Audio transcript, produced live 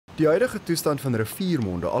Die huidige toestand van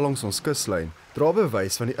riviermonde allangs ons kuslyn dra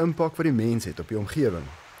bewys van die impak wat die mens het op die omgewing.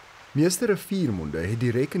 Meeste riviermonde het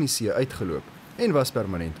direk in die see uitgeloop en was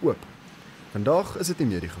permanent oop. Vandag is dit nie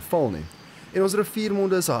meer die geval nie. En ons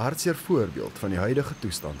riviermonde is 'n hartseer voorbeeld van die huidige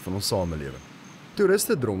toestand van ons samelewing.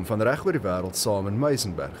 Toeriste drom van reg oor die wêreld saam in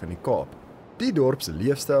Muizenberg in die Kaap. Die dorp se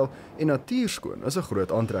leefstyl en natuurskoon is 'n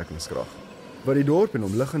groot aantrekkingskrag. Wat die dorp en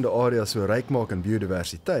omliggende areas so ryk maak in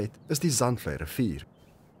biodiversiteit, is die Zandvlei rivier.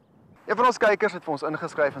 Een van ons kykers het vir ons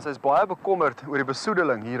ingeskryf en sy is baie bekommerd oor die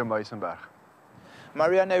besoedeling hier in Muizenberg.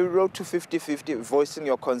 Mariana, you wrote to 50/50 voicing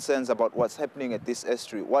your concerns about what's happening at this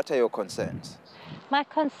estuary. What are your concerns? My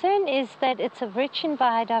concern is that it's rich in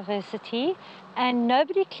biodiversity and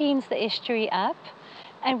nobody cleans the estuary up.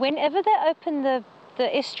 And whenever they open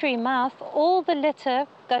the estuary mouth, all the litter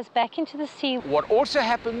goes back into the sea. What also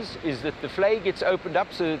happens is that the vlei gets opened up,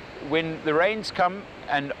 so when the rains come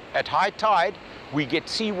and at high tide, we get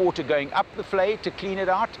seawater going up the vlei to clean it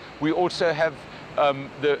out. We also have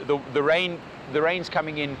the rains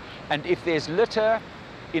coming in, and if there's litter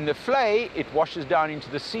in the vlei, it washes down into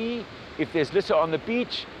the sea. If there's litter on the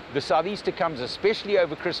beach, the southeaster comes, especially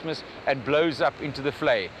over Christmas, and blows up into the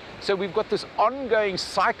vlei. So we've got this ongoing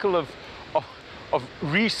cycle of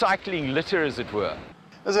recycling litter, as it were.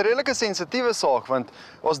 Dit is 'n redelike sensitiewe saak want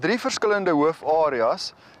ons 3 verskillende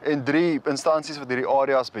hoofareas en 3 instansies wat hierdie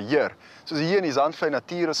areas beheer. Soos hier in die Zandvlei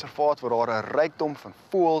Natuurreservaat waar daar 'n rykdom van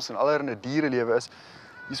voëls en allerlei dierelewe is,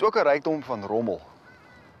 hier's ook 'n rykdom van rommel.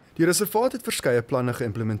 Die reservaat het verskeie planne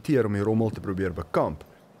geïmplementeer om die rommel te probeer bekamp.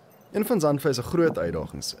 Een van Zandvlei se groot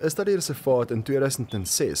uitdagings is dat die reservaat in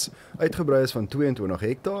 2006 uitgebrei is van 22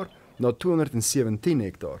 hektaar na 217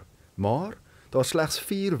 hektaar. Maar daar slegs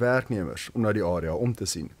 4 werknemers om na die area om te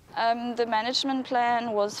sien. The management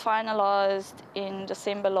plan was finalized in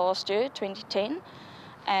December last year, 2010,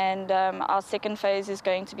 and our second phase is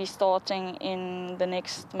going to be starting in the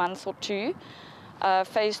next month or two.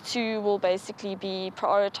 Phase 2 will basically be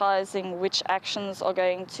prioritizing which actions are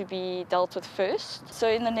going to be dealt with first. So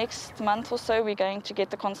in the next month or so, we're going to get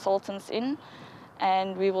the consultants in,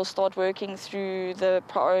 and we will start working through the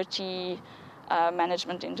priority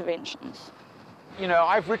management interventions. You know,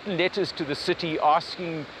 I've written letters to the city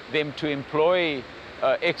asking them to employ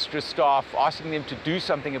extra staff, asking them to do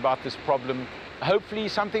something about this problem. Hopefully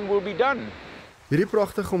something will be done. Hierdie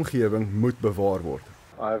pragtige omgewing moet bewaar word.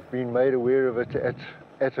 I've been made aware of it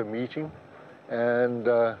at a meeting, and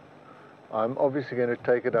I'm obviously going to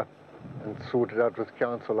take it up and sort it out with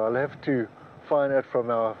council. I'll have to find out from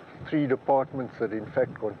our 3 departments that in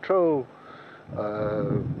fact control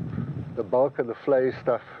the bulk of the vlei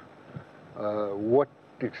stuff, what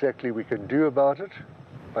exactly we can do about it,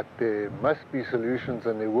 but there must be solutions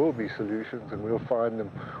and there will be solutions, and we'll find them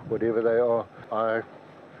whatever they are. I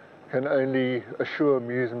can only assure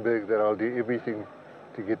Muizenberg that I'll do everything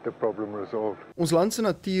to get the problem resolved. Ons land se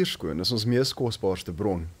natuurskoon is ons mees kosbaarste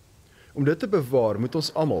bron. Om dit te bewaar moet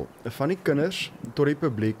ons almal, van die kinders tot die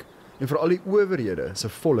publiek en veral die owerhede se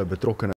volle betrokkenheid